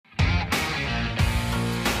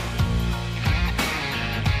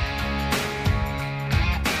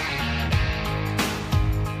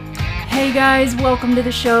Hey guys, welcome to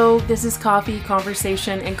the show. This is Coffee,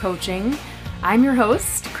 Conversation, and Coaching. I'm your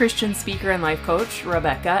host, Christian speaker and life coach,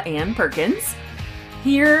 Rebecca Ann Perkins.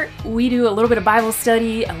 Here, we do a little bit of Bible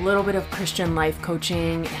study, a little bit of Christian life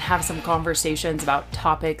coaching, and have some conversations about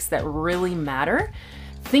topics that really matter.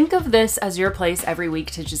 Think of this as your place every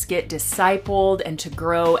week to just get discipled and to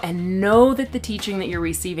grow and know that the teaching that you're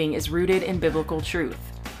receiving is rooted in biblical truth.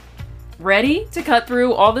 Ready to cut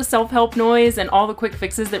through all the self-help noise and all the quick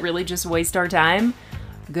fixes that really just waste our time?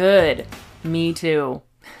 Good. Me too.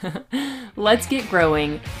 Let's get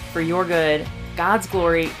growing for your good, God's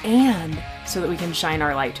glory, and so that we can shine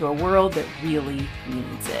our light to a world that really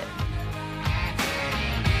needs it.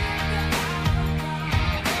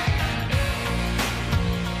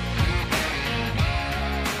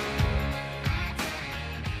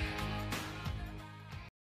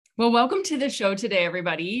 Well, welcome to the show today,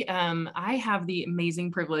 everybody. I have the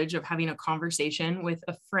amazing privilege of having a conversation with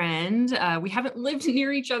a friend. We haven't lived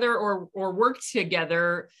near each other or worked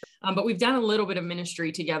together, but we've done a little bit of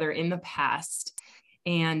ministry together in the past.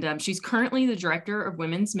 And she's currently the director of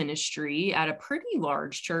women's ministry at a pretty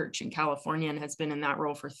large church in California and has been in that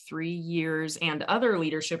role for 3 years and other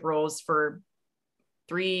leadership roles for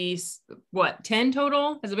 10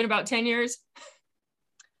 total? Has it been about 10 years?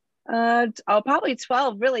 Probably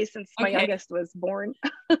 12 really since my youngest was born.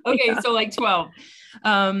 Okay, Yeah. So like 12.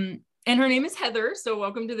 And her name is Heather. So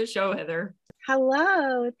welcome to the show, Heather.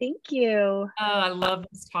 Hello, thank you. I love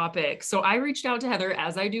this topic. So I reached out to Heather,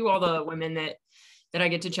 as I do all the women that I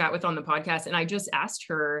get to chat with on the podcast. And I just asked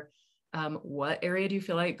her, what area do you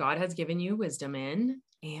feel like God has given you wisdom in?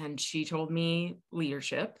 And she told me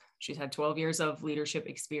leadership. She's had 12 years of leadership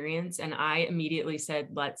experience. And I immediately said,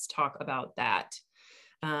 let's talk about that.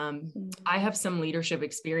 I have some leadership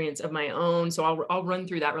experience of my own, so I'll run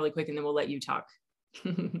through that really quick and then we'll let you talk.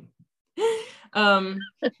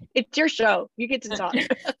 It's your show. You get to talk.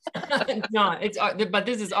 But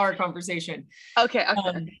this is our conversation. Okay.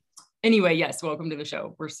 Anyway, yes, welcome to the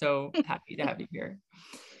show. We're so happy to have you here.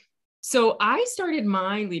 So I started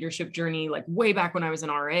my leadership journey like way back when I was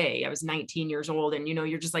an RA. I was 19 years old, and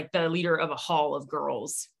you're just like the leader of a hall of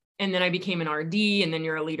girls. And then I became an RD, and then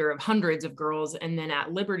you're a leader of hundreds of girls. And then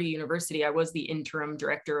at Liberty University, I was the interim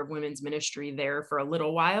director of women's ministry there for a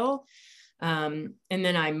little while. And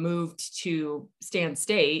then I moved to Stan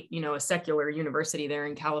State, a secular university there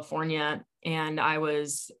in California. And I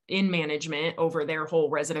was in management over their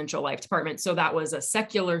whole residential life department. So that was a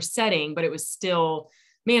secular setting, but it was still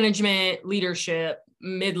management, leadership,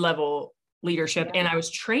 mid-level leadership. Yeah. And I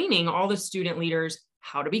was training all the student leaders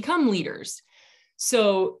how to become leaders.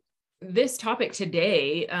 So this topic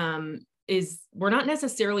today is we're not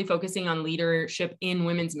necessarily focusing on leadership in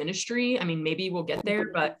women's ministry. I mean, maybe we'll get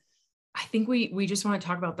there, but I think we just want to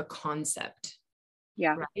talk about the concept.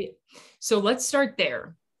 Yeah. Right. So let's start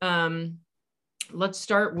there. Let's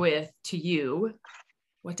start with, to you,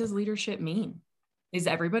 what does leadership mean? Is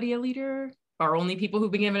everybody a leader? Are only people who've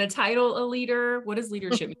been given a title a leader? What does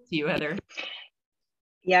leadership mean to you, Heather?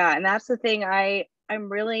 Yeah. And that's the thing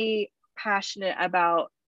I'm really passionate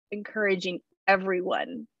about, encouraging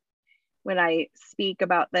everyone when I speak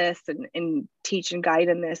about this and teach and guide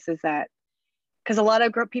in this, is that because a lot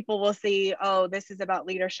of people will see, oh, this is about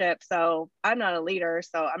leadership, so I'm not a leader,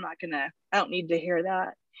 so I don't need to hear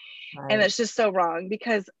that. Right. And it's just so wrong,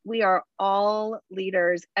 because we are all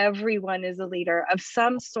leaders. Everyone is a leader of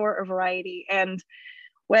some sort or variety. And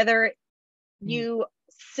whether you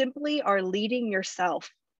simply are leading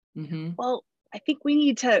yourself, well, I think we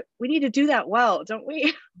need to do that well, don't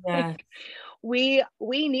we? Yeah. Like, we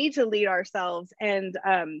need to lead ourselves. And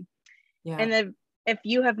and then if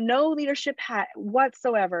you have no leadership hat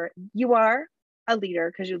whatsoever, you are a leader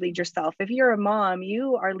because you lead yourself. If you're a mom,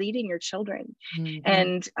 you are leading your children,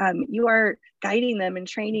 and you are guiding them and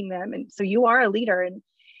training them, and so you are a leader.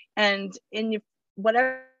 And in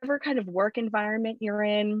whatever kind of work environment you're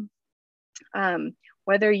in,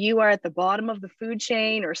 whether you are at the bottom of the food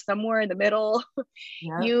chain or somewhere in the middle,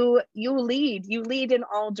 you lead in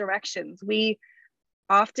all directions. We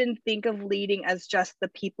often think of leading as just the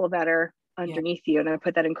people that are underneath you. And I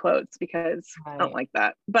put that in quotes because I don't like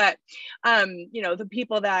that, but, the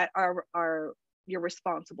people that are you're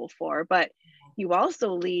responsible for, but you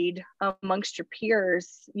also lead amongst your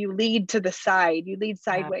peers. You lead to the side, you lead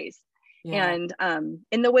sideways. Yeah. And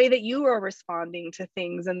in the way that you are responding to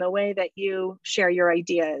things, and the way that you share your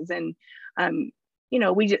ideas, and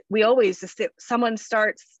we always just someone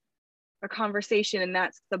starts a conversation, and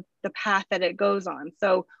that's the path that it goes on.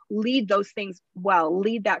 So lead those things well,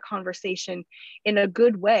 lead that conversation in a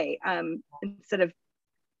good way, instead of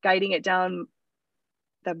guiding it down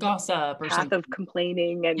the gossip or path something. of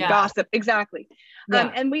complaining and gossip. Exactly.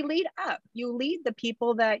 Yeah. And we lead up. You lead the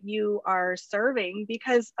people that you are serving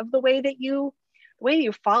because of the way you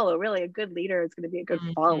follow. Really, a good leader is going to be a good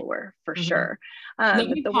follower for sure. Let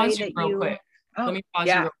me the pause way you that real quick. Let me pause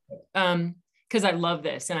you real quick. Because I love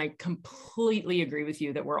this and I completely agree with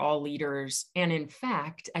you that we're all leaders. And in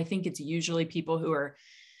fact, I think it's usually people who are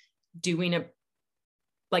doing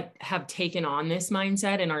have taken on this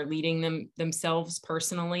mindset and are leading themselves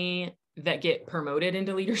personally that get promoted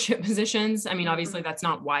into leadership positions. I mean, obviously that's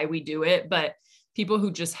not why we do it, but people who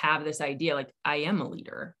just have this idea, like, I am a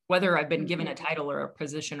leader, whether I've been given a title or a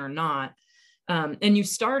position or not. And you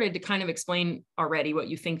started to kind of explain already what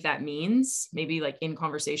you think that means, maybe like in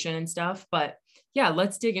conversation and stuff, but yeah,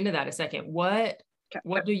 let's dig into that a second. What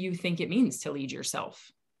do you think it means to lead yourself,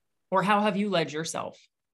 or how have you led yourself?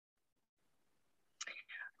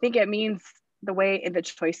 I think it means the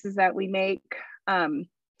choices that we make.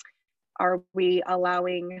 Are we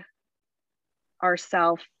allowing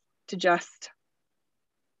ourselves to just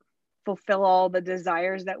fulfill all the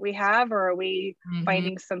desires that we have, or are we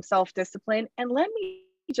finding some self-discipline? And let me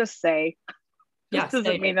just say, this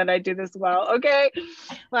doesn't mean that I do this well, okay?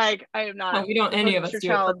 Like, I am not. No, we don't. Any of us do it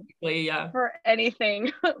perfectly, for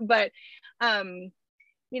anything, but I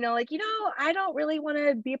don't really want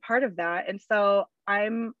to be a part of that, and so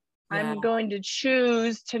I'm going to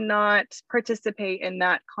choose to not participate in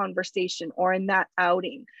that conversation or in that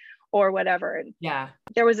outing or whatever. And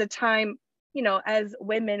there was a time, as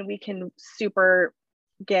women, we can super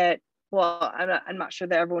get, well, I'm not sure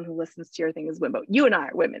that everyone who listens to your thing is women, but you and I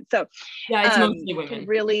are women. So it's mostly women. Can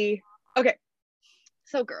really, okay.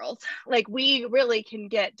 So girls, like, we really can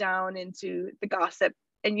get down into the gossip,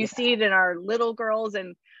 and you see it in our little girls,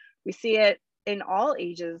 and we see it in all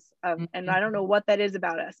ages of, and I don't know what that is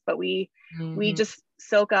about us, but we just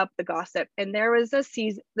soak up the gossip. And there was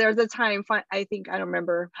a time, I think, I don't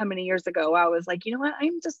remember how many years ago, I was like, you know what,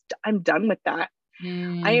 I'm done with that.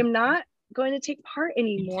 I am not going to take part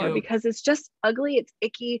anymore because it's just ugly. It's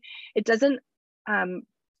icky. It doesn't, it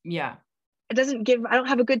doesn't give, I don't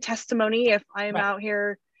have a good testimony if I'm out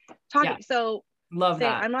here talking. So love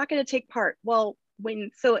that. I'm not going to take part. Well,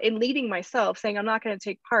 in leading myself, saying I'm not going to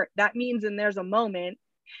take part, that means, and there's a moment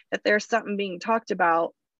that there's something being talked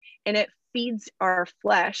about, and it feeds our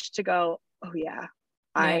flesh to go, oh yeah,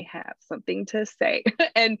 I have something to say.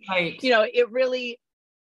 And it really,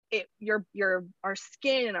 our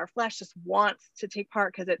skin and our flesh just wants to take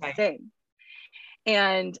part because it's sin.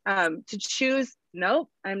 And to choose, nope,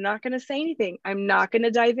 I'm not going to say anything. I'm not going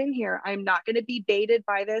to dive in here. I'm not going to be baited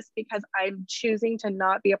by this because I'm choosing to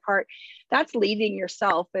not be a part. That's leading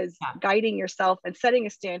yourself, is guiding yourself and setting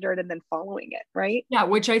a standard and then following it, right? Yeah,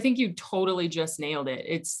 which I think you totally just nailed it.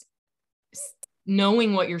 It's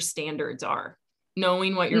knowing what your standards are,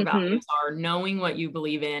 knowing what your values are, knowing what you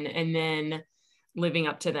believe in, and then living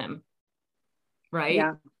up to them. Right?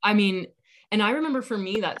 Yeah. I mean, and I remember for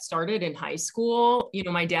me that started in high school.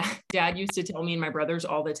 My dad used to tell me and my brothers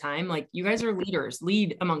all the time, like, you guys are leaders,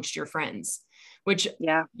 lead amongst your friends, which,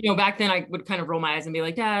 back then I would kind of roll my eyes and be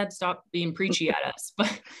like, Dad, stop being preachy at us.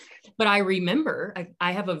 But I remember,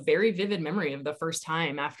 I have a very vivid memory of the first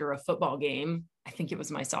time after a football game. I think it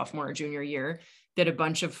was my sophomore or junior year, that a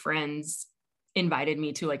bunch of friends invited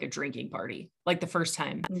me to like a drinking party, like the first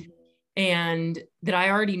time. And that I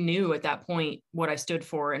already knew at that point what I stood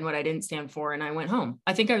for and what I didn't stand for. And I went home.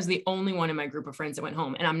 I think I was the only one in my group of friends that went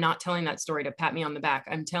home. And I'm not telling that story to pat me on the back.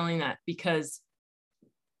 I'm telling that because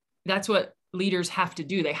that's what leaders have to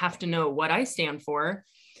do. They have to know what I stand for,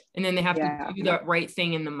 and then they have to do the right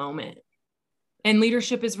thing in the moment. And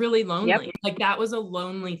leadership is really lonely. Like, that was a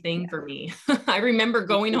lonely thing for me. I remember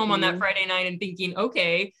going home on that Friday night and thinking,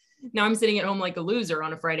 okay, now I'm sitting at home like a loser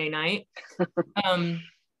on a Friday night.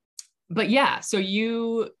 But yeah, so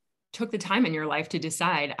you took the time in your life to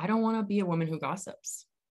decide, I don't want to be a woman who gossips,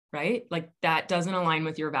 right? Like, that doesn't align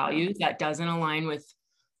with your values. That doesn't align with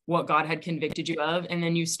what God had convicted you of. And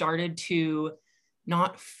then you started to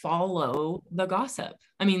not follow the gossip.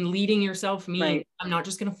 I mean, leading yourself means I'm not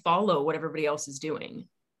just going to follow what everybody else is doing.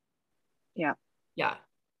 Yeah. Yeah.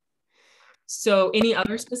 So any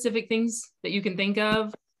other specific things that you can think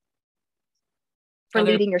of? For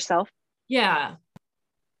leading yourself? Yeah.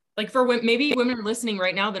 Like, for maybe women are listening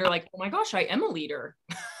right now that are like, oh my gosh, I am a leader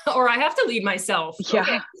or I have to lead myself. Yeah.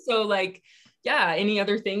 Okay. So like, any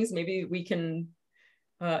other things maybe we can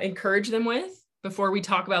encourage them with before we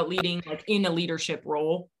talk about leading, like in a leadership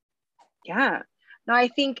role? Yeah. No, I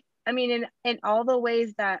think, in all the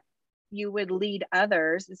ways that you would lead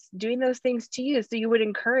others, it's doing those things to you. So you would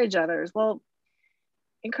encourage others. Well,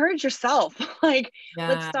 encourage yourself. Like,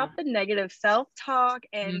 let's Yeah. stop the negative self-talk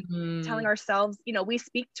and telling Mhm. ourselves, we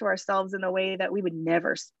speak to ourselves in a way that we would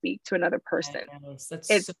never speak to another person. Yes, that's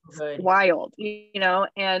It's so good. wild,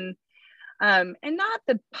 and not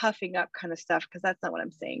the puffing up kind of stuff, because that's not what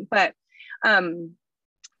I'm saying, but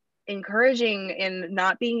encouraging and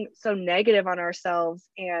not being so negative on ourselves,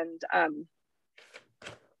 and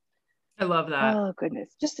I love that. oh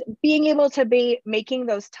goodness, just being able to be making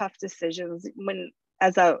those tough decisions. When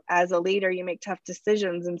as a leader, you make tough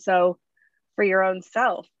decisions, and so for your own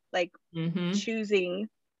self, like Mm-hmm. choosing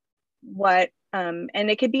what and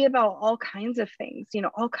it could be about all kinds of things,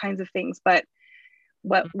 all kinds of things, but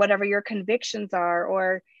whatever your convictions are,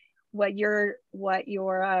 or what your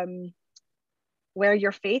where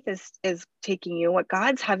your faith is taking you, what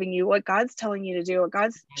God's having you, what God's telling you to do, what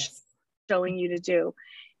God's Yes. showing you to do,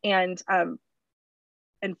 and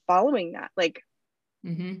following that, like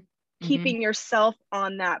Mm-hmm. Mm-hmm. keeping yourself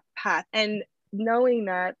on that path, and knowing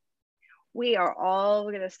that we are all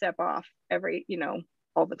going to step off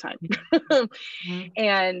all the time. Mm-hmm.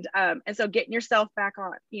 And so getting yourself back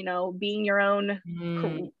on, being your own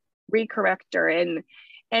Mm-hmm. recorrector,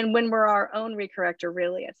 and when we're our own recorrector,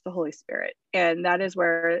 really it's the Holy Spirit, and that is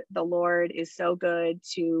where the Lord is so good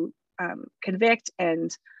to convict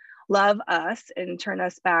and love us and turn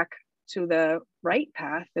us back to the right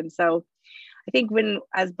path. And so I think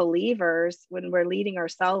as believers, when we're leading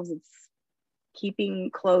ourselves, it's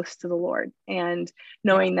keeping close to the Lord and Yeah.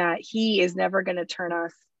 knowing that He is never going to turn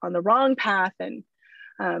us on the wrong path. And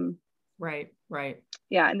Right.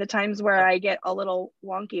 yeah, and the times where I get a little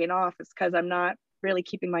wonky and off is because I'm not really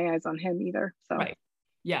keeping my eyes on Him either. So Right.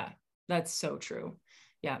 Yeah, that's so true.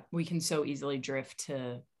 Yeah, we can so easily drift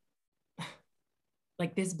to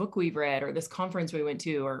like this book we've read or this conference we went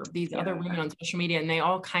to or these other women on social media, and they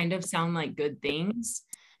all kind of sound like good things,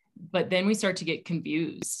 but then we start to get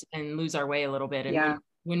confused and lose our way a little bit. And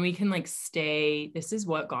when we can like stay, this is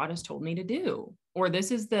what God has told me to do, or this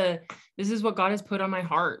is what God has put on my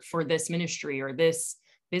heart for this ministry or this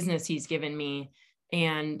business He's given me,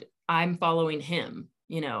 and I'm following Him.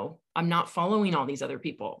 I'm not following all these other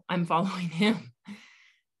people. I'm following Him.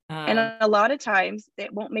 And a lot of times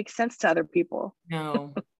it won't make sense to other people.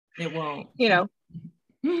 No, it won't.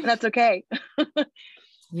 That's okay.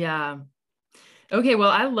 Yeah. Okay. Well,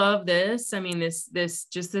 I love this. I mean,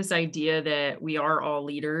 this idea that we are all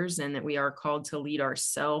leaders and that we are called to lead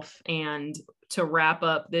ourselves. And to wrap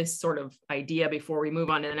up this sort of idea before we move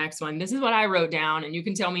on to the next one, this is what I wrote down, and you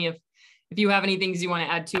can tell me if you have any things you want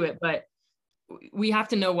to add to it, but we have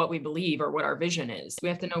to know what we believe or what our vision is. We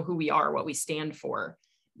have to know who we are, what we stand for.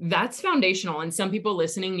 That's foundational. And some people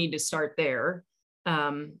listening need to start there.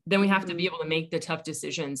 Then we have to be able to make the tough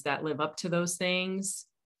decisions that live up to those things.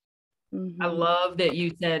 I love that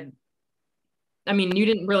you said, I mean, you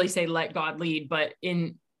didn't really say let God lead, but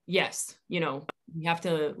yes, we have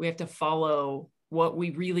to follow what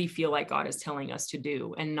we really feel like God is telling us to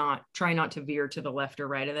do, and try not to veer to the left or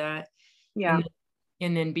right of that. Yeah.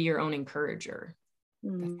 And then be your own encourager.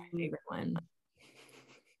 That's my favorite one.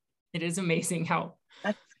 It is amazing how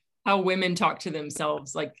women talk to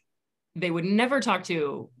themselves like they would never talk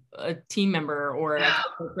to a team member or a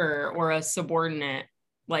coworker or a subordinate.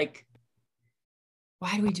 Like,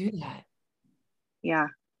 why do we do that? Yeah.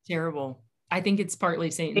 Terrible. I think it's partly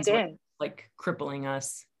Satan's like crippling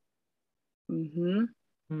us.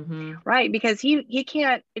 Right, because he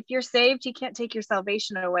can't, if you're saved, he can't take your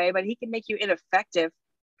salvation away, but he can make you ineffective.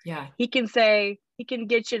 Yeah. He can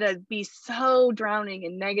get you to be so drowning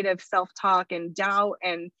in negative self-talk and doubt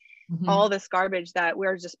and all this garbage that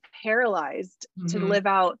we're just paralyzed to live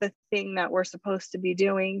out the thing that we're supposed to be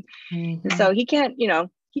doing. And so he can't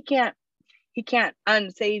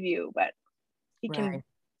unsave you, but he can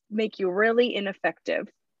make you really ineffective.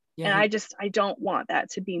 And I don't want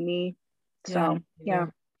that to be me. So yeah.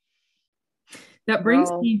 That brings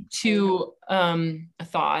me to a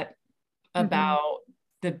thought about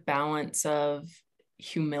the balance of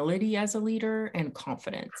humility as a leader and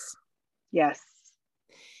confidence. Yes.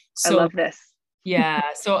 So, I love this. Yeah.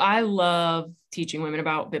 So I love teaching women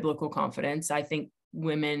about biblical confidence. I think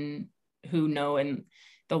women who know in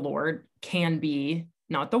the Lord can be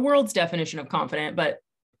not the world's definition of confident, but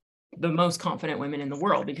the most confident women in the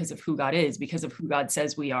world because of who God is, because of who God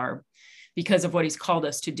says we are, because of what He's called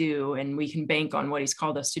us to do. And we can bank on what He's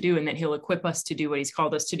called us to do, and that He'll equip us to do what He's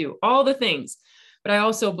called us to do, all the things. But I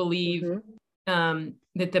also believe that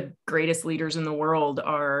the greatest leaders in the world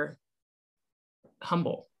are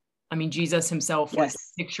humble. I mean, Jesus Himself was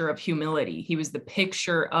the picture of humility. He was the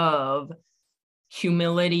picture of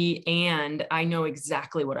humility, and I know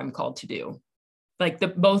exactly what I'm called to do. like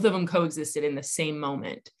both of them coexisted in the same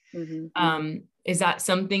moment. Is that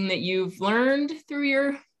something that you've learned through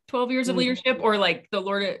your 12 years of leadership, or like the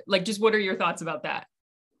Lord, like just what are your thoughts about that?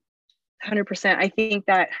 100%. I think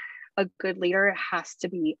that a good leader has to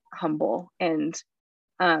be humble. And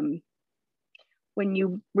when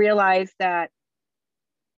you realize that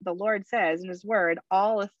the Lord says in his word,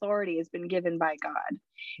 all authority has been given by God.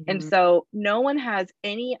 And so no one has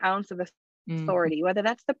any ounce of authority, whether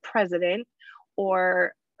that's the president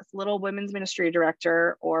or little women's ministry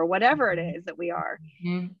director or whatever it is that we are.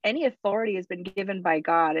 Any authority has been given by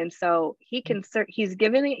God. And so he can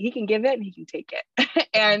give it and he can take it.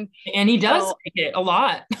 and he does take it a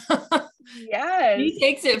lot. Yes. He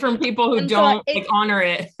takes it from people who don't honor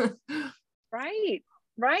it.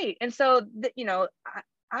 Right. And so,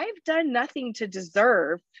 I've done nothing to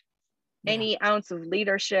deserve any ounce of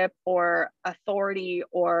leadership or authority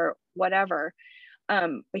or whatever.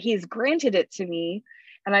 But he's granted it to me.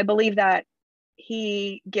 And I believe that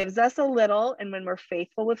he gives us a little, and when we're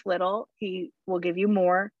faithful with little, he will give you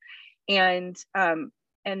more. And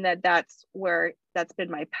that's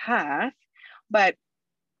been my path. But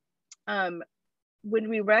when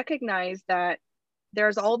we recognize that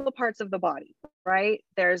there's all the parts of the body, right?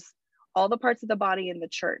 There's all the parts of the body in the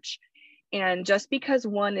church. And just because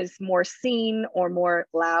one is more seen or more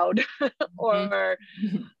loud or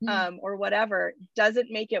whatever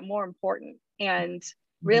doesn't make it more important. And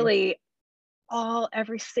really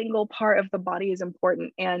every single part of the body is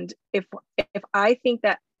important. And if I think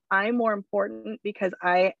that I'm more important because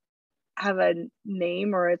I have a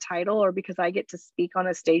name or a title, or because I get to speak on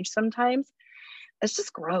a stage sometimes, it's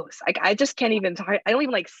just gross. Like, I just can't even talk. I don't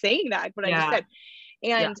even like saying that, but I just said.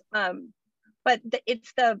 And but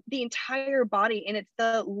it's the entire body, and it's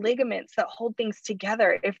the ligaments that hold things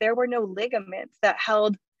together. If there were no ligaments that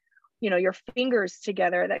held, your fingers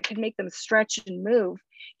together, that could make them stretch and move,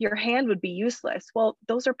 your hand would be useless. Well,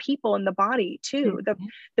 those are people in the body too.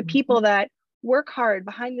 The people that work hard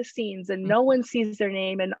behind the scenes and no one sees their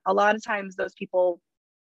name. And a lot of times those people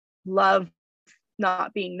love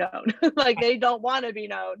not being known. Like, they don't want to be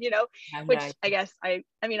known, which I guess I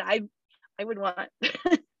would want.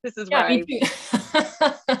 This is where I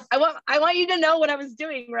want you to know what I was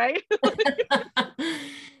doing, right?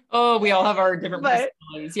 Oh, we all have our different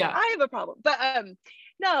personalities. Yeah, I have a problem, but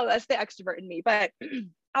no, that's the extrovert in me. But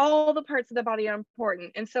all the parts of the body are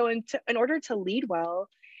important, and so in order to lead well,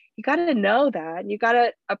 you got to know that. You got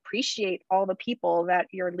to appreciate all the people that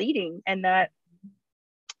you're leading, and that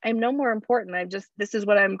I'm no more important. This is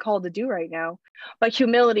what I'm called to do right now. But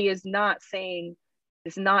humility is not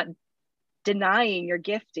denying your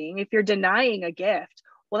gifting. If you're denying a gift,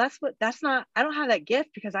 well, I don't have that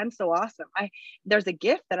gift because I'm so awesome. There's a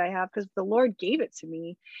gift that I have because the Lord gave it to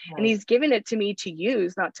me, and he's given it to me to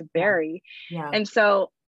use, not to bury. And so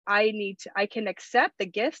I can accept the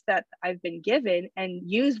gifts that I've been given and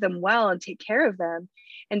use them well and take care of them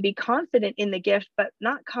and be confident in the gift, but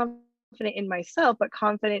not confident in myself, but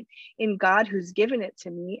confident in God who's given it to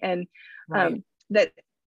me. And that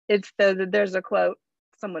it's there's a quote,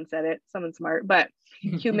 someone said it, someone smart, but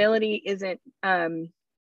humility isn't,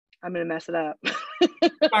 I'm going to mess it up.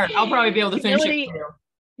 All right, I'll probably be able to finish it for you.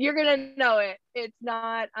 You're going to know it. It's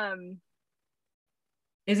not,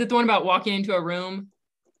 is it the one about walking into a room?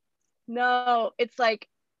 No, it's like,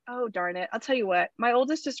 oh, darn it. I'll tell you what, my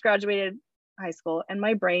oldest just graduated high school and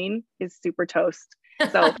my brain is super toast.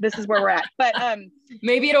 So this is where we're at, but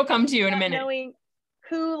maybe it'll come to you in a minute. Knowing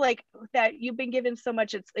who, like, that you've been given so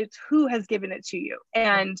much, it's who has given it to you.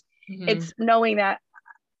 And it's knowing that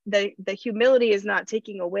the humility is not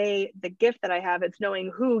taking away the gift that I have. It's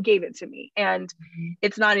knowing who gave it to me, and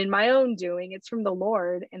it's not in my own doing, it's from the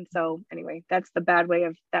Lord. And so anyway, that's the bad way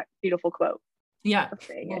of that beautiful quote. Yeah,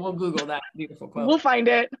 we'll Google that beautiful quote. We'll find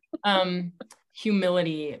it.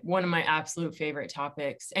 Humility, one of my absolute favorite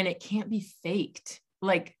topics, and it can't be faked.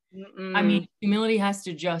 Like, I mean, humility has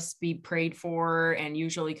to just be prayed for, and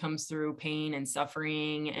usually comes through pain and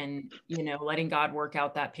suffering, and, letting God work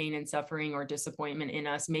out that pain and suffering or disappointment in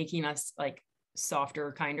us, making us like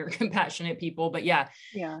softer, kinder, compassionate people. But yeah,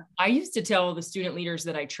 I used to tell the student leaders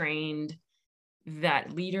that I trained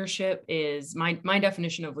that leadership is my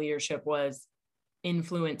definition of leadership was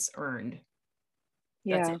influence earned.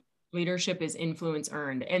 That's it. Leadership is influence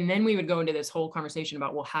earned. And then we would go into this whole conversation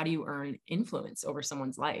about, well, how do you earn influence over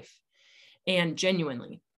someone's life? And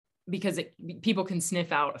genuinely, because people can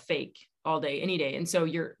sniff out a fake all day, any day. And so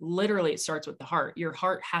it starts with the heart. Your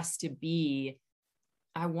heart has to be,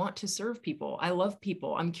 I want to serve people. I love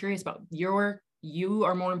people. I'm curious about you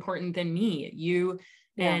are more important than me.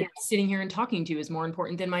 And sitting here and talking to you is more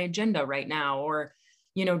important than my agenda right now. Or,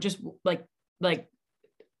 just like like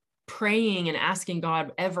praying and asking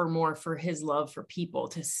God ever more for his love for people,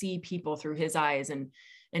 to see people through his eyes and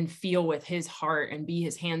feel with his heart and be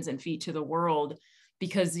his hands and feet to the world.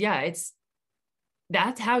 Because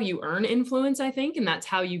that's how you earn influence, I think. And that's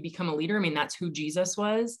how you become a leader. I mean, that's who Jesus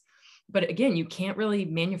was. But again, you can't really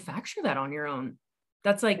manufacture that on your own.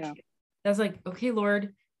 That's like, okay,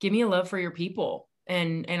 Lord, give me a love for your people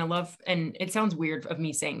and a love. And it sounds weird of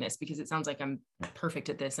me saying this because it sounds like I'm perfect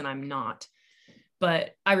at this and I'm not.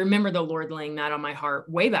 But I remember the Lord laying that on my heart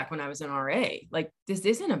way back when I was in RA. Like, this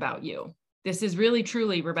isn't about you. This is really,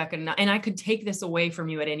 truly, Rebecca. And I could take this away from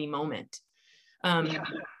you at any moment.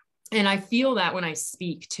 And I feel that when I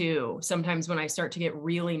speak too, sometimes when I start to get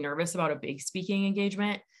really nervous about a big speaking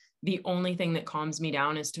engagement, the only thing that calms me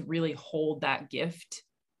down is to really hold that gift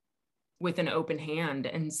with an open hand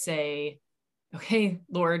and say, okay,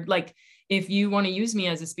 Lord, like, if you want to use me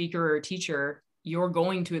as a speaker or a teacher, you're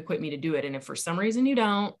going to equip me to do it. And if for some reason you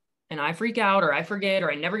don't, and I freak out or I forget,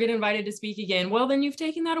 or I never get invited to speak again, well, then you've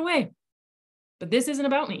taken that away. But this isn't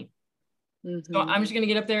about me. Mm-hmm. So I'm just going to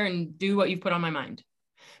get up there and do what you've put on my mind.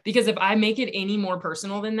 Because if I make it any more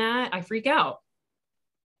personal than that, I freak out.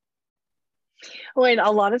 Well, and a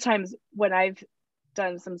lot of times when I've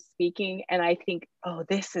done some speaking and I think, oh,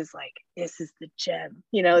 this is the gem,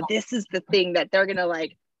 this is the thing that they're going to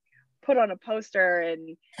like put on a poster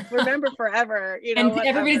and remember forever, and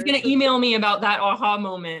everybody's going to email me about that aha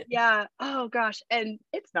moment. Yeah. Oh gosh. And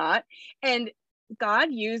it's not. And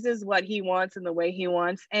God uses what he wants in the way he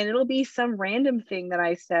wants. And it'll be some random thing that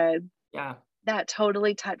I said. Yeah. That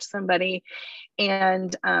totally touched somebody.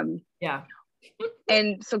 And,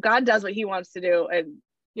 and so God does what he wants to do. And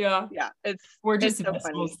we're just so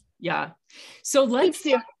funny. Yeah. So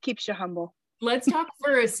keeps you humble. Let's talk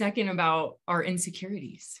for a second about our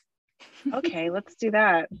insecurities. Okay, let's do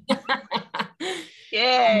that.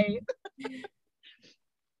 Yay.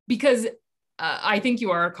 Because I think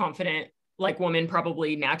you are a confident like woman,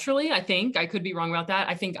 probably naturally. I think I could be wrong about that.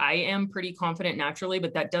 I think I am pretty confident naturally,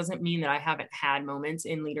 but that doesn't mean that I haven't had moments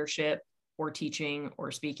in leadership or teaching or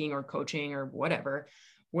speaking or coaching or whatever,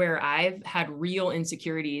 where I've had real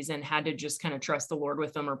insecurities and had to just kind of trust the Lord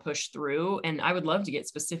with them or push through. And I would love to get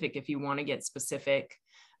specific if you want to get specific.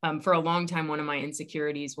 For a long time, one of my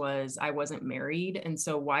insecurities was I wasn't married. And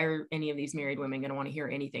so why are any of these married women going to want to hear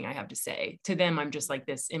anything I have to say? To them, I'm just like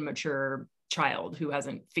this immature child who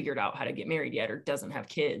hasn't figured out how to get married yet or doesn't have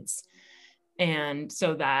kids. And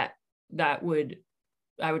so I would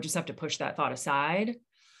just have to push that thought aside.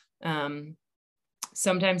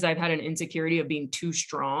 Sometimes I've had an insecurity of being too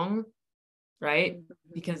strong, right?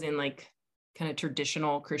 Because in like kind of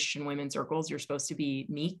traditional Christian women circles, you're supposed to be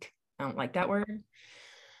meek. I don't like that word.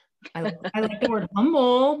 I like the word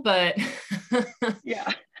humble, but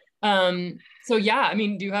yeah. So yeah, I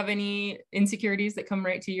mean, do you have any insecurities that come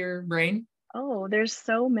right to your brain? Oh, there's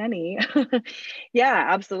so many. Yeah,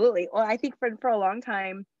 absolutely. Well, I think for a long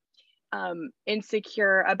time,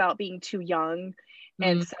 insecure about being too young.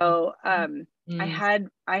 And so I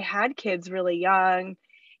had kids really young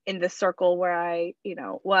in the circle where I,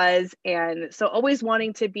 was. And so always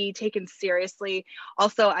wanting to be taken seriously.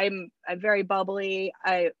 Also, I'm very bubbly.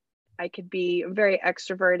 I could be very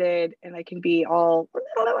extroverted and I can be all,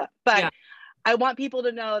 but yeah. I want people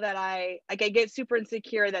to know that I get super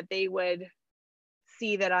insecure that they would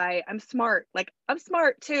see that I'm smart. Like I'm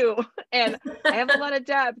smart too. And I have a lot of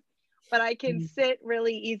depth, but I can sit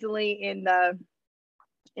really easily in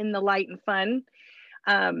the light and fun.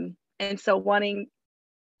 And so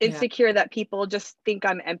insecure that people just think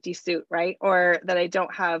I'm empty suit, right? Or that I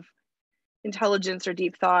don't have intelligence or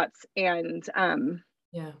deep thoughts. And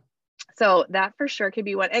so that for sure could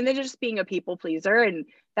be one. And then just being a people pleaser. And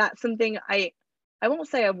that's something I won't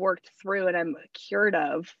say I've worked through and I'm cured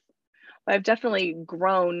of, but I've definitely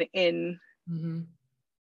grown in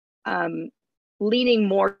leaning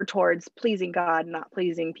more towards pleasing God, not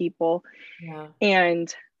pleasing people. Yeah.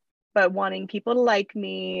 But wanting people to like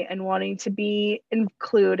me and wanting to be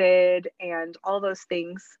included and all those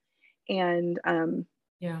things. And and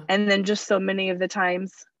then just so many of the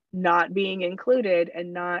times not being included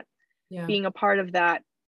and not being a part of that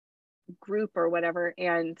group or whatever.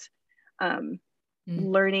 And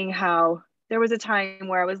learning how there was a time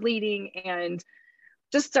where I was leading and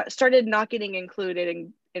just started not getting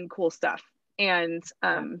included in cool stuff. And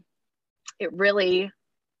it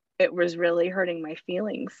was really hurting my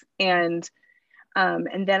feelings. And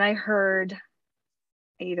then I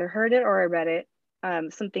either heard it or I read it,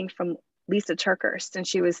 something from Lisa TerKeurst, and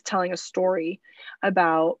she was telling a story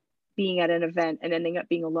about being at an event and ending up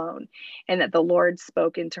being alone, and that the Lord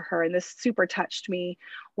spoke into her. And this super touched me,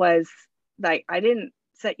 was like, I didn't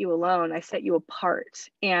set you alone. I set you apart.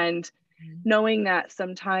 And knowing that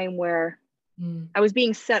sometime where I was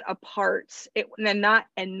being set apart, and not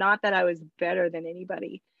that I was better than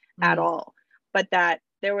anybody at all, but that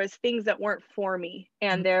there was things that weren't for me,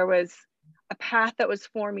 and there was a path that was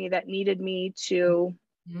for me that needed me to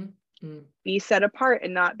be set apart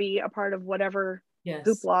and not be a part of whatever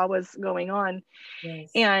hoopla was going on.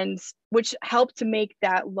 And which helped to make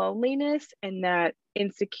that loneliness and that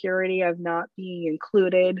insecurity of not being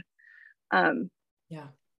included.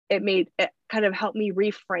 It kind of helped me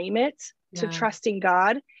reframe it to trusting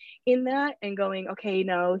God in that and going, okay,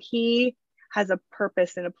 no, he has a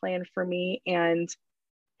purpose and a plan for me, and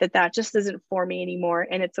that just isn't for me anymore.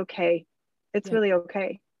 And it's okay. It's really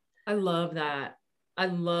okay. I love that. I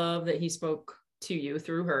love that he spoke to you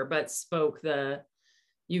through her, but spoke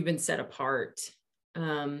you've been set apart.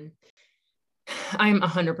 I'm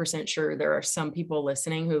 100% sure there are some people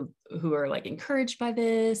listening who are like encouraged by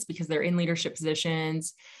this because they're in leadership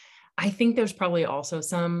positions. I think there's probably also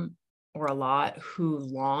some, or a lot, who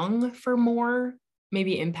long for more,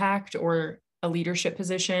 maybe impact or a leadership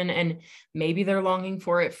position. And maybe they're longing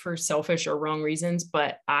for it for selfish or wrong reasons.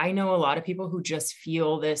 But I know a lot of people who just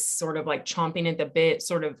feel this sort of like chomping at the bit,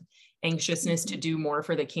 sort of anxiousness to do more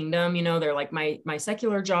for the kingdom. You know, they're like my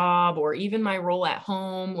secular job, or even my role at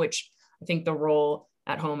home, which I think the role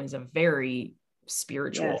at home is a very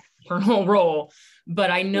spiritual, eternal role.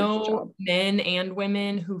 But I know men and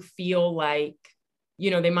women who feel like,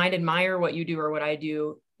 you know, they might admire what you do or what I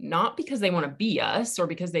do, not because they want to be us or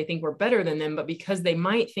because they think we're better than them, but because they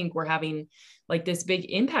might think we're having like this big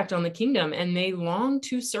impact on the kingdom, and they long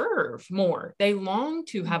to serve more. They long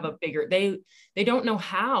to have a bigger, they don't know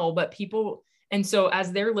how, but people. And so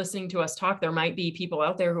as they're listening to us talk, there might be people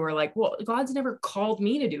out there who are like, well, God's never called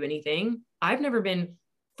me to do anything. I've never been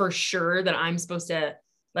for sure that I'm supposed to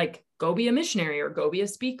like go be a missionary or go be a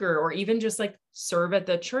speaker or even just like serve at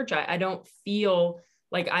the church. I don't feel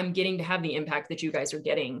like I'm getting to have the impact that you guys are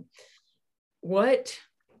getting. What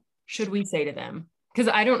should we say to them? Because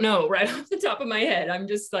I don't know right off the top of my head. I'm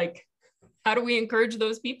just like, how do we encourage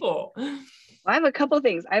those people? I have a couple of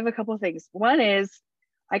things. One is,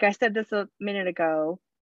 like I said this a minute ago,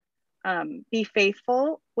 be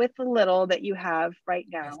faithful with the little that you have right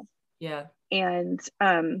now. Yeah. And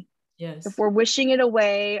if we're wishing it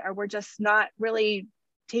away, or we're just not really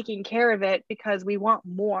taking care of it because we want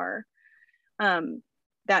more,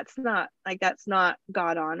 that's not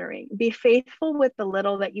God honoring. Be faithful with the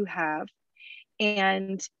little that you have,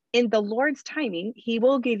 and in the Lord's timing, he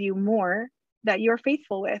will give you more that you're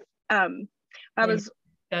faithful with. I was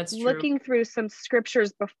looking through some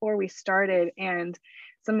scriptures before we started, and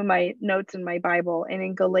some of my notes in my Bible, and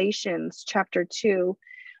in Galatians chapter 2,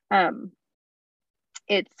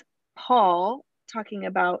 it's Paul talking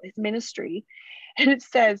about his ministry, and it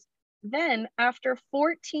says, then after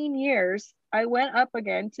 14 years, I went up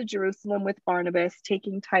again to Jerusalem with Barnabas,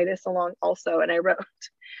 taking Titus along also. And I wrote,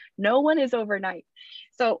 no one is overnight.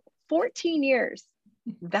 So 14 years,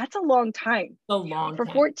 that's a long time. For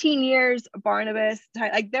 14 years, Barnabas,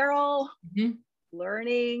 like they're all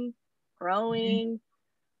learning, growing,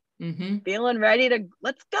 feeling ready to,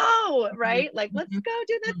 let's go, right? Like, let's go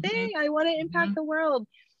do the thing. I want to impact the world.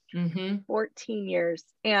 14 years.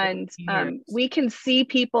 And we can see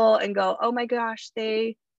people and go, oh my gosh,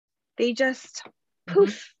 they just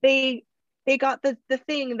poof, they got the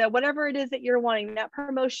thing, that whatever it is that you're wanting, that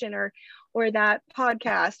promotion or that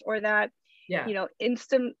podcast or that you know,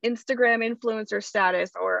 Instagram influencer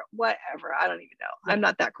status or whatever. I don't even know. I'm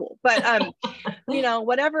not that cool, but you know,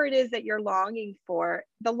 whatever it is that you're longing for,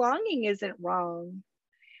 the longing isn't wrong.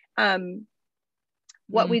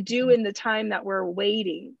 What we do in the time that we're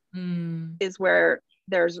waiting is where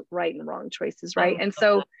there's right and wrong choices, right? And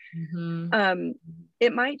so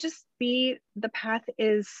it might just be the path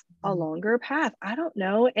is a longer path. I don't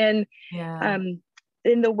know. And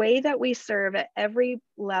in the way that we serve at every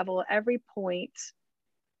level, every point,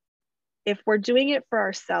 if we're doing it for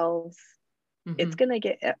ourselves, it's gonna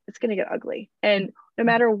get ugly. And no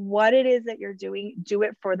matter what it is that you're doing, do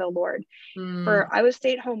it for the Lord. I was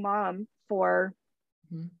stay-at-home mom for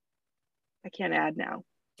I can't add now.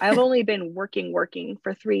 I've only been working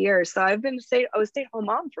for 3 years. So I was stay-at-home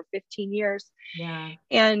mom for 15 years.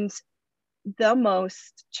 And the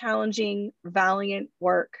most challenging, valiant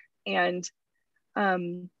work. And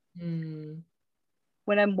when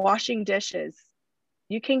I'm washing dishes,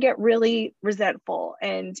 you can get really resentful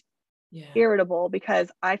and irritable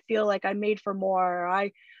because I feel like I'm made for more.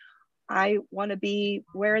 I want to be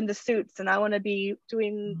wearing the suits and I want to be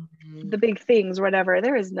doing the big things, whatever.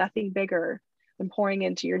 There is nothing bigger than pouring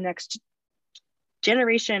into your next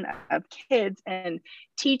generation of kids and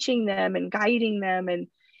teaching them and guiding them, and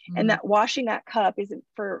that washing that cup isn't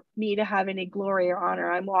for me to have any glory or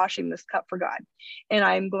honor. I'm washing this cup for God, and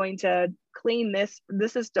I'm going to clean this.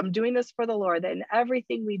 I'm doing this for the Lord, and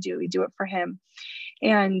everything we do it for him.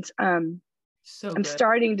 And I'm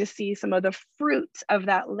starting to see some of the fruits of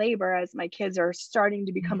that labor as my kids are starting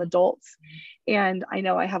to become adults. And I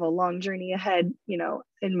know I have a long journey ahead, you know,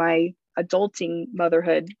 in my adulting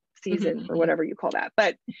motherhood season or whatever you call that.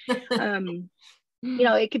 But, you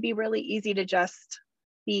know, it could be really easy to just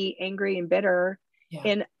be angry and bitter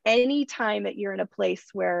in any time that you're in a place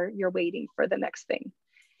where you're waiting for the next thing.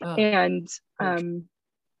 And,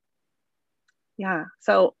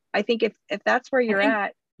 so I think if that's where you're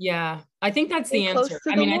at, I think that's the answer.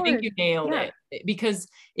 I mean, I think you nailed it, because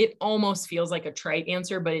it almost feels like a trite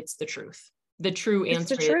answer, but it's the truth. The true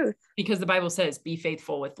answer is, because the Bible says, be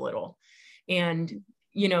faithful with little. And,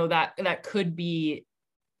 you know, that could be,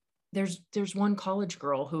 there's one college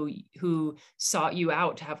girl who sought you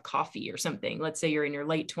out to have coffee or something. Let's say you're in your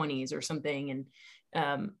late 20s or something,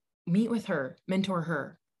 and meet with her, mentor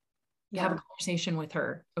her. Have a conversation with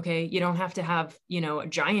her. Okay. You don't have to have, you know, a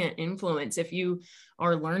giant influence. If you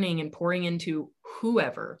are learning and pouring into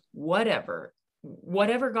whoever, whatever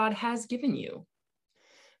God has given you,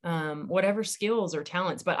 whatever skills or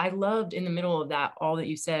talents. But I loved in the middle of that, all that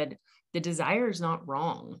you said, the desire is not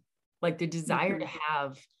wrong. Like the desire to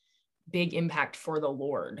have big impact for the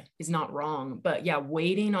Lord is not wrong, but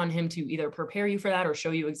waiting on him to either prepare you for that or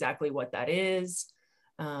show you exactly what that is.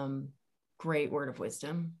 Great word of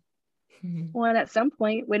wisdom. Well, and at some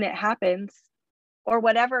point when it happens, or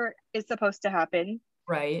whatever is supposed to happen,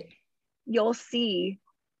 right, you'll see,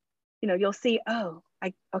 oh,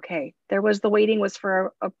 there was, the waiting was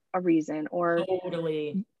for a reason, or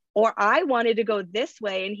totally, or I wanted to go this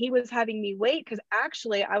way and he was having me wait because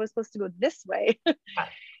actually I was supposed to go this way.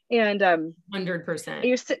 And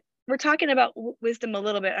 100%. We're talking about wisdom a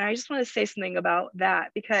little bit, and I just want to say something about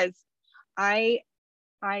that, because I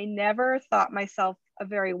never thought myself a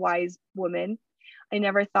very wise woman. I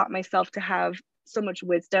never thought myself to have so much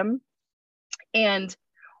wisdom. And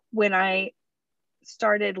when I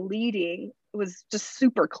started leading, it was just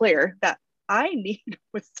super clear that I need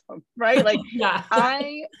wisdom, right? Like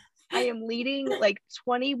I am leading like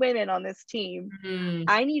 20 women on this team.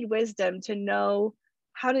 I need wisdom to know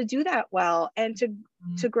how to do that well, and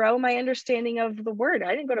to grow my understanding of the word.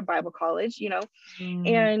 I didn't go to Bible college, you know,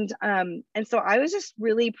 and so I was just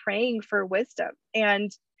really praying for wisdom,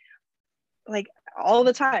 and like all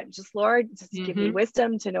the time, just Lord, just give me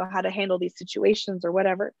wisdom to know how to handle these situations or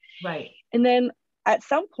whatever. Right. And then at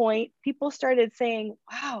some point, people started saying,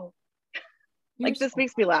 wow, like this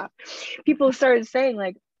makes me laugh. People started saying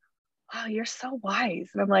like, wow, you're so wise.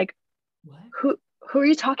 And I'm like, what? Who are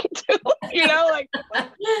you talking to? You know, like,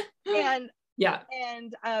 what? And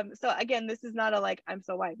so again, this is not a like, I'm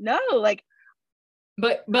so wise. No, like,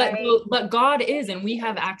 but God is, and we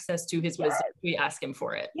have access to his wisdom. We ask him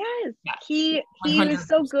for it. Yes. He is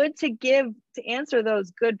so good to answer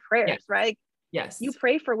those good prayers, right? Yes. You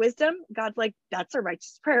pray for wisdom. God's like, that's a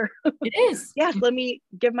righteous prayer. It is. Yes. Let me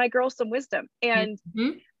give my girl some wisdom. And,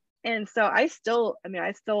 and so I still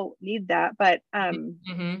need that, but,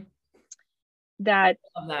 that,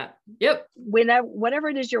 love that. Yep. Whatever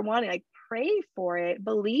it is you're wanting, like pray for it,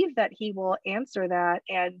 believe that he will answer that.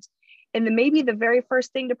 And then maybe the very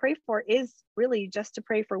first thing to pray for is really just to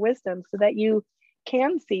pray for wisdom, so that you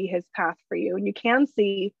can see his path for you, and you can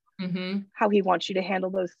see how he wants you to handle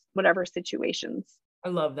those whatever situations. I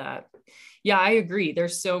love that. Yeah, I agree.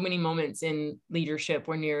 There's so many moments in leadership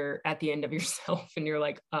when you're at the end of yourself and you're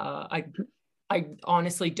like, I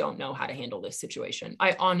honestly don't know how to handle this situation.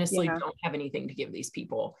 I honestly don't have anything to give these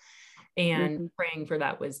people, and praying for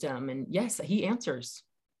that wisdom. And yes, he answers.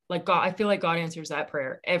 Like God, I feel like God answers that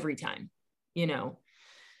prayer every time, you know?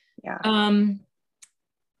 Yeah.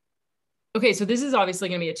 Okay. So this is obviously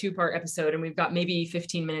going to be a 2-part episode, and we've got maybe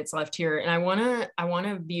 15 minutes left here. And I want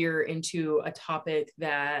to veer into a topic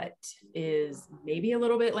that is maybe a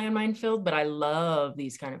little bit landmine filled, but I love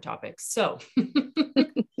these kind of topics. So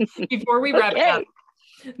before we wrap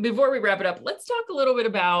it up, let's talk a little bit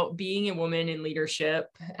about being a woman in leadership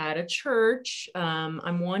at a church.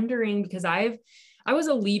 I'm wondering, because I was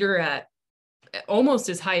a leader at almost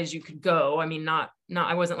as high as you could go. I mean,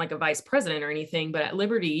 I wasn't like a vice president or anything, but at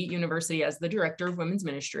Liberty University as the director of women's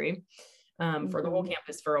ministry for the whole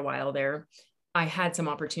campus for a while there, I had some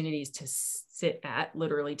opportunities to sit at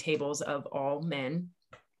literally tables of all men.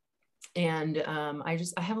 And I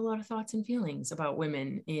have a lot of thoughts and feelings about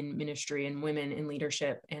women in ministry and women in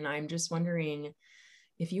leadership. And I'm just wondering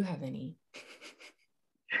if you have any.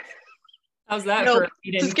 How's that Nope,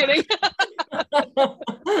 for just kidding.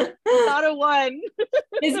 Not a one.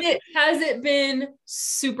 Has it been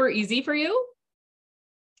super easy for you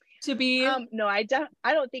to be? No, I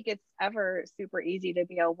don't think it's ever super easy to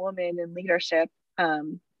be a woman in leadership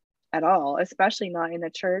at all, especially not in the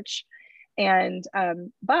church. And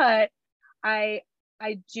but I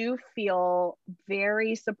do feel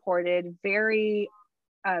very supported, very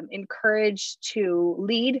encouraged to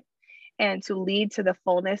lead, and to lead to the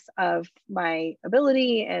fullness of my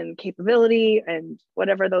ability and capability and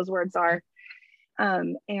whatever those words are.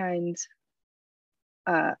 And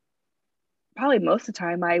probably most of the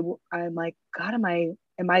time I'm like, God, am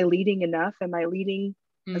I leading enough? Am I leading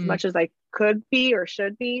as much as I could be or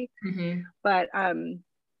should be? But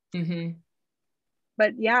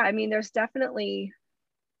but yeah, I mean, there's definitely,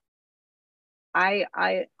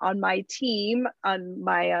 I on my team, on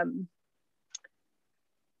my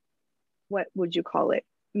what would you call it,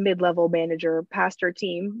 mid-level manager, pastor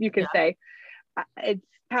team, you could say, it's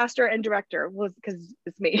pastor and director, was because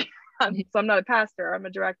it's me. So I'm not a pastor, I'm a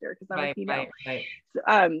director because I'm a female. Right.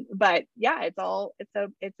 But yeah,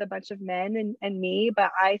 it's a bunch of men and me,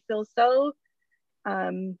 but I feel so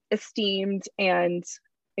esteemed and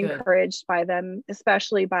encouraged by them,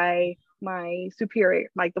 especially by my superior,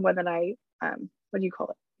 like the one that I what do you call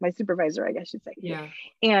it, my supervisor, I guess you'd say. Yeah.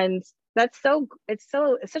 And it's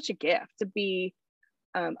such a gift to be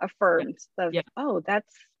affirmed of, oh,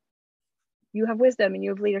 that's, you have wisdom and you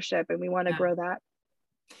have leadership, and we want to grow that.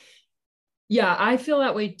 Yeah, I feel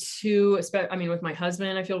that way too. I mean, with my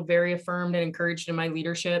husband, I feel very affirmed and encouraged in my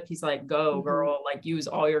leadership. He's like, go girl, like use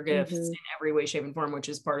all your gifts in every way, shape, and form, which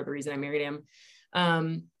is part of the reason I married him.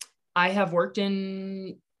 I have worked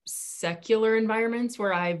in secular environments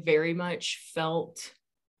where I very much felt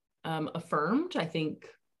affirmed. I think,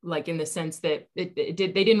 like, in the sense that they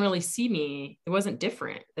didn't really see me. It wasn't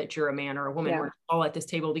different that you're a man or a woman. We're all at this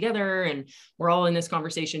table together and we're all in this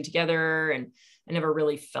conversation together. And I never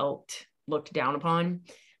really felt looked down upon.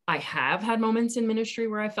 I have had moments in ministry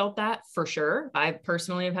where I felt that, for sure. I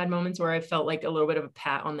personally have had moments where I felt like a little bit of a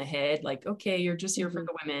pat on the head, like, okay, you're just here for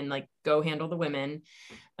the women, like, go handle the women.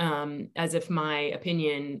 As if my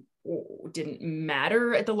opinion didn't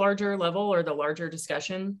matter at the larger level or the larger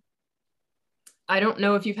discussion. I don't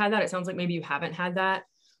know if you've had that. It sounds like maybe you haven't had that.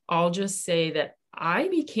 I'll just say that I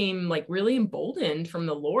became like really emboldened from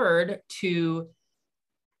the Lord to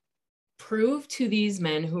prove to these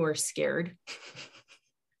men who are scared.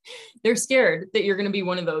 They're scared that you're going to be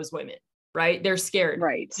one of those women, right? They're scared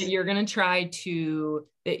that you're going to try to,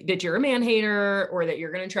 that you're a man hater, or that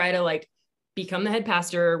you're going to try to like become the head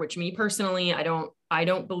pastor, which me personally, I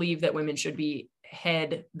don't believe that women should be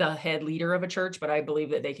the head leader of a church, but I believe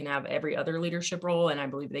that they can have every other leadership role. And I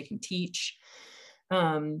believe they can teach.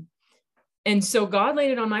 And so God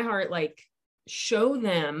laid it on my heart, like, show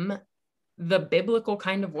them the biblical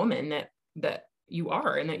kind of woman that you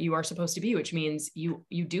are and that you are supposed to be, which means you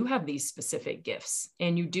do have these specific gifts,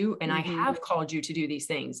 and you do. And I have called you to do these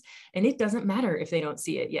things, and it doesn't matter if they don't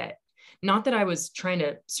see it yet. Not that I was trying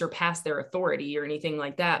to surpass their authority or anything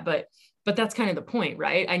like that, but that's kind of the point,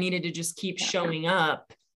 right? I needed to just keep showing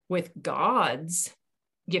up with God's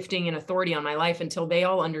gifting and authority on my life until they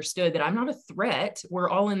all understood that I'm not a threat. We're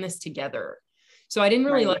all in this together. So I didn't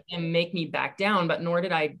really let them make me back down, but nor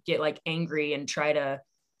did I get like angry and try to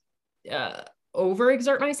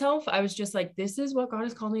overexert myself. I was just like, this is what God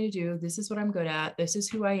has called me to do. This is what I'm good at. This is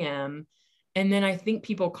who I am. And then I think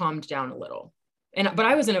people calmed down a little. But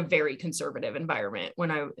I was in a very conservative environment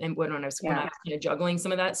when I was kind of juggling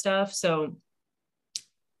some of that stuff. So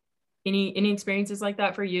any experiences like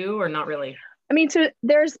that for you, or not really? I mean,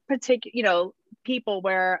 there's particular, people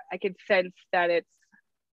where I could sense that it's,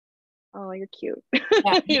 oh, you're cute.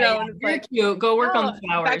 You're like, cute. Go work on the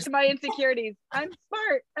flowers. Back to my insecurities. I'm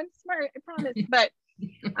smart. I promise. But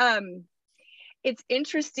it's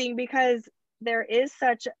interesting because there is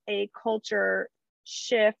such a culture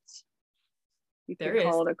shift. You could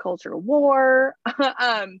call it a culture war.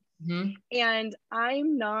 And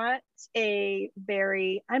I'm not a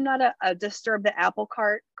disturb the apple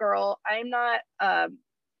cart girl. I'm not, I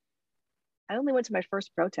only went to my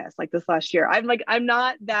first protest like this last year. I'm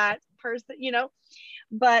not that person,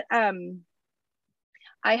 but I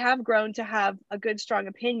have grown to have a good, strong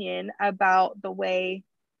opinion about the way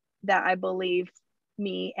that I believe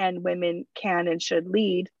me and women can and should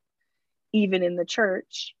lead, even in the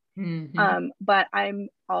church. But I'm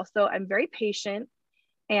very patient,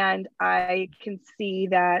 and I can see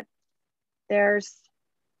that there's,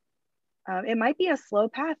 it might be a slow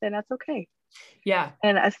path, and that's okay. Yeah.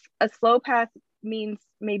 And a slow path means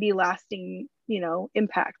maybe lasting,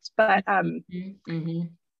 impact, but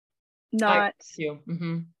not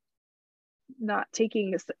mm-hmm. not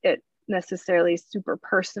taking it necessarily super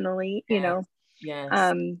personally, yes. you know.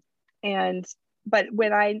 Yes. And but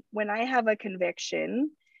when I have a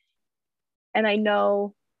conviction and I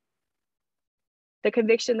know the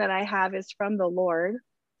conviction that I have is from the Lord,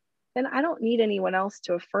 then I don't need anyone else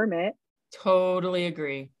to affirm it. Totally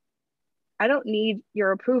agree. I don't need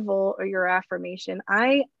your approval or your affirmation.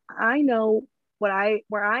 I know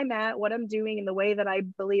where I'm at, what I'm doing, and the way that I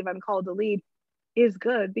believe I'm called to lead is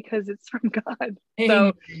good because it's from God. Amen.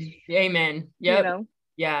 So, amen. Yep. You know.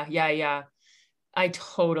 Yeah. I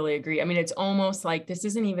totally agree. I mean, it's almost like this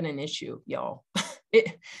isn't even an issue, y'all.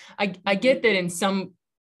 I get that in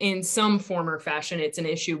some form or fashion, it's an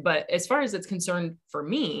issue, but as far as it's concerned for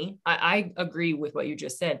me, I agree with what you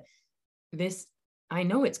just said. I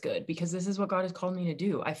know it's good because this is what God has called me to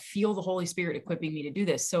do. I feel the Holy Spirit equipping me to do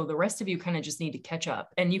this. So the rest of you kind of just need to catch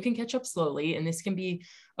up, and you can catch up slowly, and this can be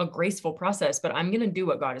a graceful process, but I'm going to do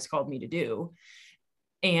what God has called me to do.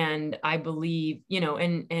 And I believe,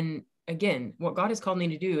 and again, what God has called me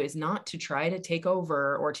to do is not to try to take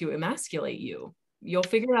over or to emasculate you. You'll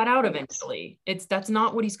figure that out eventually. That's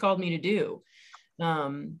not what he's called me to do.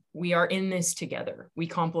 We are in this together. We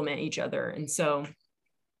complement each other. And so,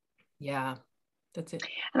 yeah, that's it.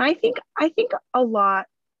 And I think a lot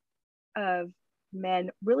of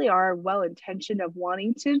men really are well-intentioned of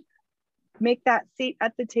wanting to make that seat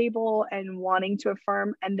at the table and wanting to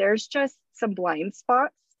affirm. And there's just some blind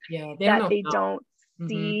spots that they don't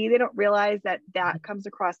see. They don't realize that comes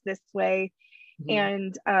across this way.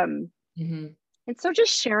 And and so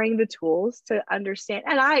just sharing the tools to understand.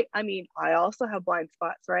 And I mean, I also have blind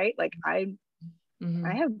spots, right? Like I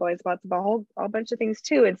have blind spots about a whole bunch of things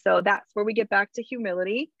too. And so that's where we get back to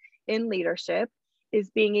humility in leadership, is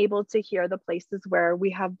being able to hear the places where we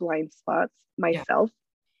have blind spots, myself.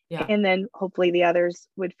 Yeah. And then hopefully the others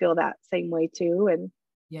would feel that same way too.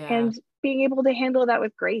 And being able to handle that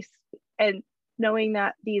with grace, and knowing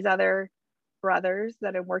that these other brothers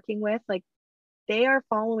that I'm working with, like, they are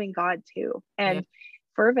following God too, and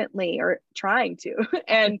fervently, or trying to,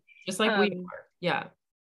 and just like we are. Yeah.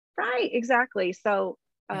 Right. Exactly. So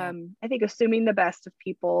I think assuming the best of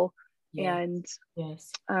people, and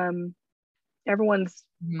everyone's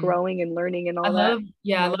growing and learning and all that. I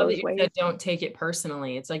love that you said don't take it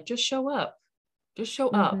personally. It's like, just show up,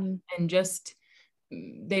 and just,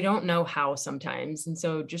 they don't know how sometimes. And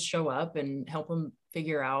so just show up and help them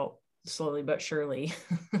figure out slowly but surely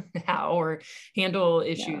how, or handle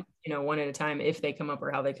issues, one at a time, if they come up or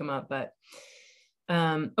how they come up. But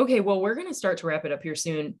okay, well, we're going to start to wrap it up here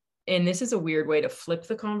soon. And this is a weird way to flip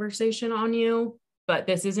the conversation on you, but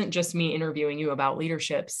this isn't just me interviewing you about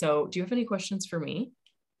leadership. So do you have any questions for me?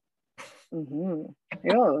 Yeah,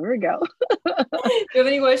 there we go. Do you have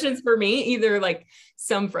any questions for me? Either like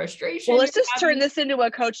some frustration? Well, let's just turn this into a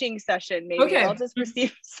coaching session. Maybe okay. I'll just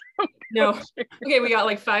receive some No. Okay, we got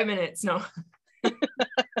like 5 minutes. No.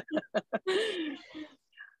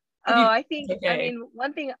 I think, okay. I mean,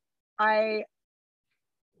 one thing I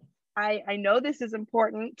know this is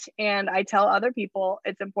important, and I tell other people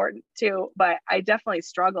it's important too, but I definitely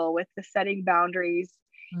struggle with the setting boundaries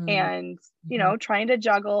and, trying to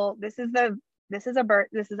juggle. This is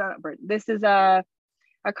a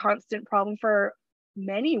constant problem for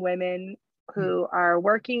many women who are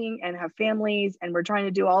working and have families, and we're trying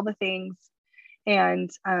to do all the things, and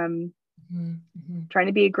trying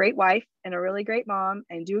to be a great wife and a really great mom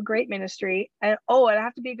and do a great ministry, and I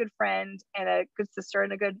have to be a good friend and a good sister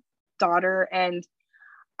and a good daughter. And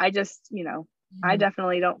I just, I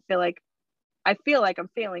definitely don't feel like, I feel like I'm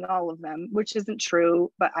failing all of them, which isn't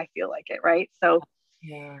true, but I feel like it, right? So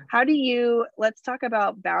let's talk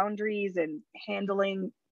about boundaries and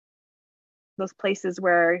handling those places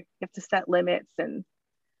where you have to set limits, and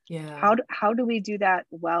how do we do that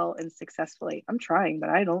well and successfully? I'm trying, but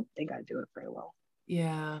I don't think I do it very well.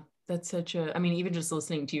 Yeah, that's I mean, even just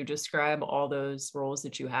listening to you describe all those roles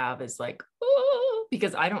that you have is like,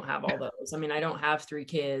 because I don't have all those. I mean, I don't have 3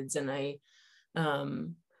 kids, and I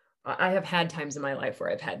have had times in my life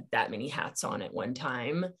where I've had that many hats on at one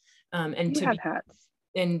time.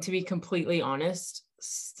 And to be completely honest,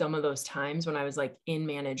 some of those times when I was like in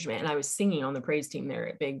management, and I was singing on the praise team there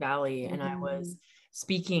at Big Valley, and I was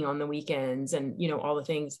speaking on the weekends, and, all the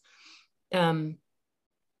things, the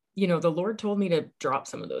Lord told me to drop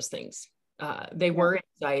some of those things. They were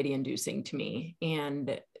anxiety inducing to me.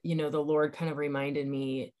 And, the Lord kind of reminded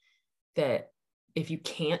me that if you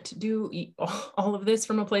can't do all of this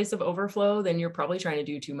from a place of overflow, then you're probably trying to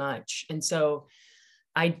do too much. And so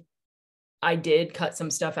I did cut some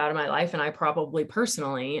stuff out of my life, and I probably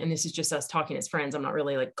personally, and this is just us talking as friends, I'm not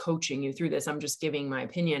really like coaching you through this, I'm just giving my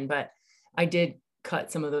opinion, but I did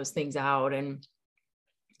cut some of those things out. And,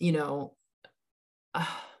 you know, I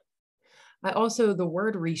also, the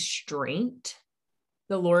word restraint,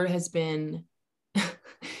 the Lord has been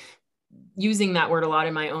using that word a lot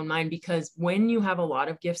in my own mind, because when you have a lot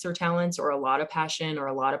of gifts or talents or a lot of passion or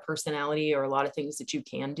a lot of personality or a lot of things that you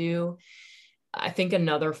can do, I think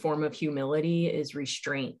another form of humility is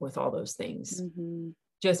restraint with all those things. Mm-hmm.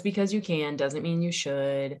 Just because you can doesn't mean you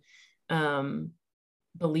should.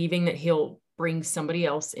 Believing that he'll bring somebody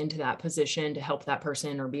else into that position to help that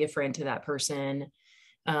person or be a friend to that person.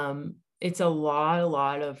 It's a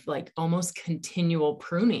lot of like almost continual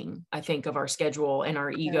pruning, I think, of our schedule and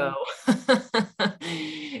our ego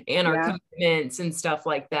and our commitments and stuff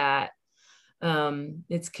like that.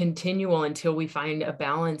 It's continual until we find a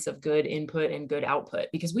balance of good input and good output,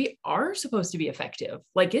 because we are supposed to be effective.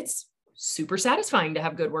 Like, it's super satisfying to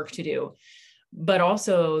have good work to do, but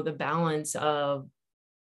also the balance of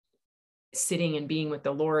sitting and being with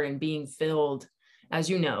the Lord and being filled. As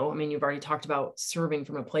you know, I mean, you've already talked about serving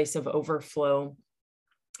from a place of overflow.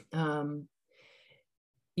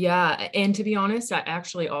 Yeah. And to be honest, I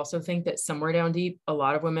actually also think that somewhere down deep, a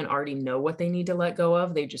lot of women already know what they need to let go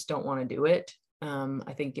of. They just don't want to do it.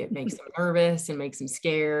 I think it makes them nervous and makes them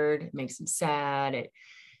scared, it makes them sad.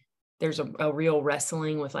 There's a real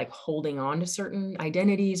wrestling with like holding on to certain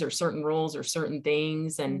identities or certain roles or certain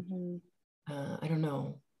things. And I don't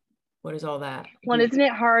know. What is all that? Well, isn't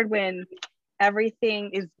it hard when everything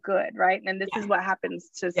is good, right? And this is what happens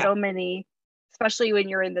to so many, especially when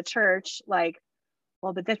you're in the church, like,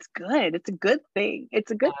 well, but that's good. It's a good thing. It's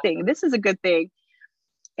a good thing. This is a good thing.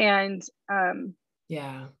 And and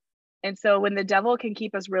so when the devil can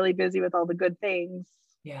keep us really busy with all the good things,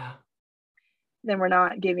 then we're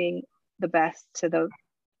not giving the best to the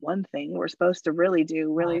one thing we're supposed to really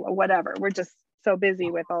do, whatever. We're just so busy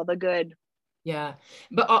with all the good. Yeah.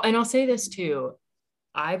 But I'll say this too.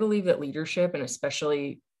 I believe that leadership, and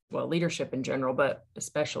especially, well, leadership in general, but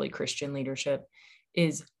especially Christian leadership,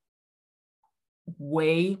 is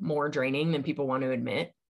way more draining than people want to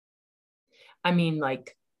admit. I mean,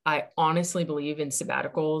 like, I honestly believe in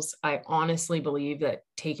sabbaticals. I honestly believe that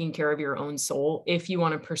taking care of your own soul, if you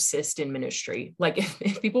want to persist in ministry, like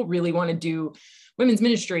if people really want to do women's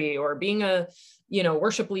ministry or being a,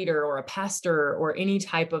 worship leader or a pastor or any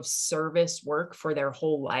type of service work for their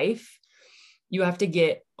whole life, you have to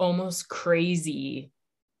get almost crazy,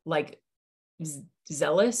 like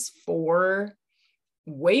zealous for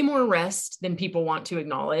way more rest than people want to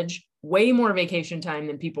acknowledge, way more vacation time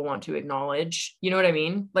than people want to acknowledge. You know what I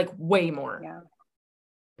mean? Like way more. Yeah.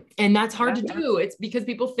 And that's hard to do. It's because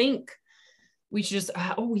people think we should just,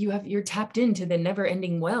 you're tapped into the never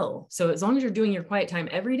ending well. So as long as you're doing your quiet time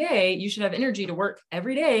every day, you should have energy to work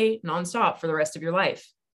every day nonstop for the rest of your life.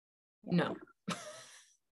 No.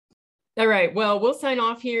 All right. Well, we'll sign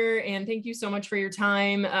off here, and thank you so much for your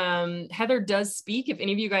time. Heather does speak. If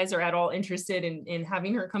any of you guys are at all interested in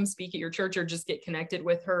having her come speak at your church, or just get connected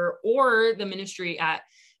with her or the ministry at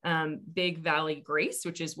Big Valley Grace,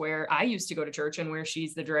 which is where I used to go to church and where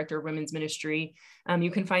she's the director of women's ministry.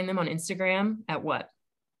 You can find them on Instagram at what?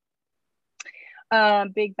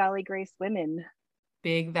 Big Valley Grace Women.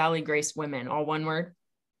 Big Valley Grace Women, all one word?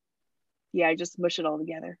 Yeah, I just mush it all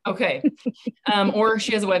together. Okay. Or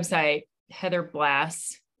she has a website, Heather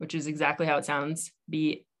Blass, which is exactly how it sounds,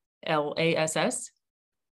 BLASS.com.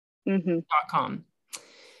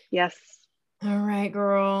 Yes. All right,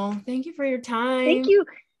 girl. Thank you for your time.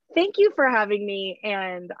 Thank you for having me.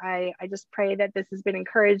 And I just pray that this has been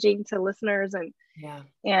encouraging to listeners,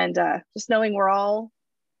 and just knowing we're all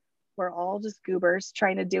just goobers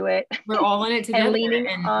trying to do it. We're all in it together. And leaning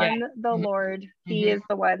on the Lord. He is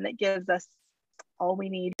the one that gives us all we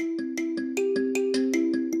need.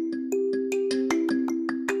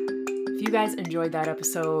 If you guys enjoyed that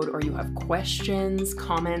episode, or you have questions,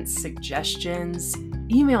 comments, suggestions,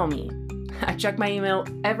 email me. I check my email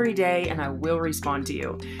every day and I will respond to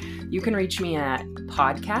you. You can reach me at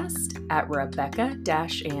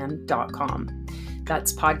podcast@rebecca-ann.com.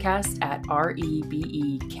 That's podcast at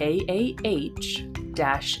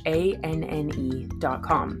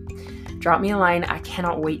REBEKAH-ANNE.com. Drop me a line. I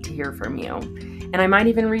cannot wait to hear from you. And I might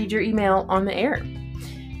even read your email on the air.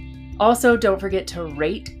 Also, don't forget to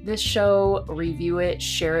rate this show, review it,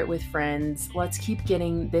 share it with friends. Let's keep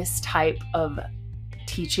getting this type of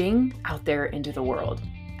teaching out there into the world.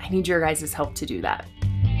 I need your guys' help to do that.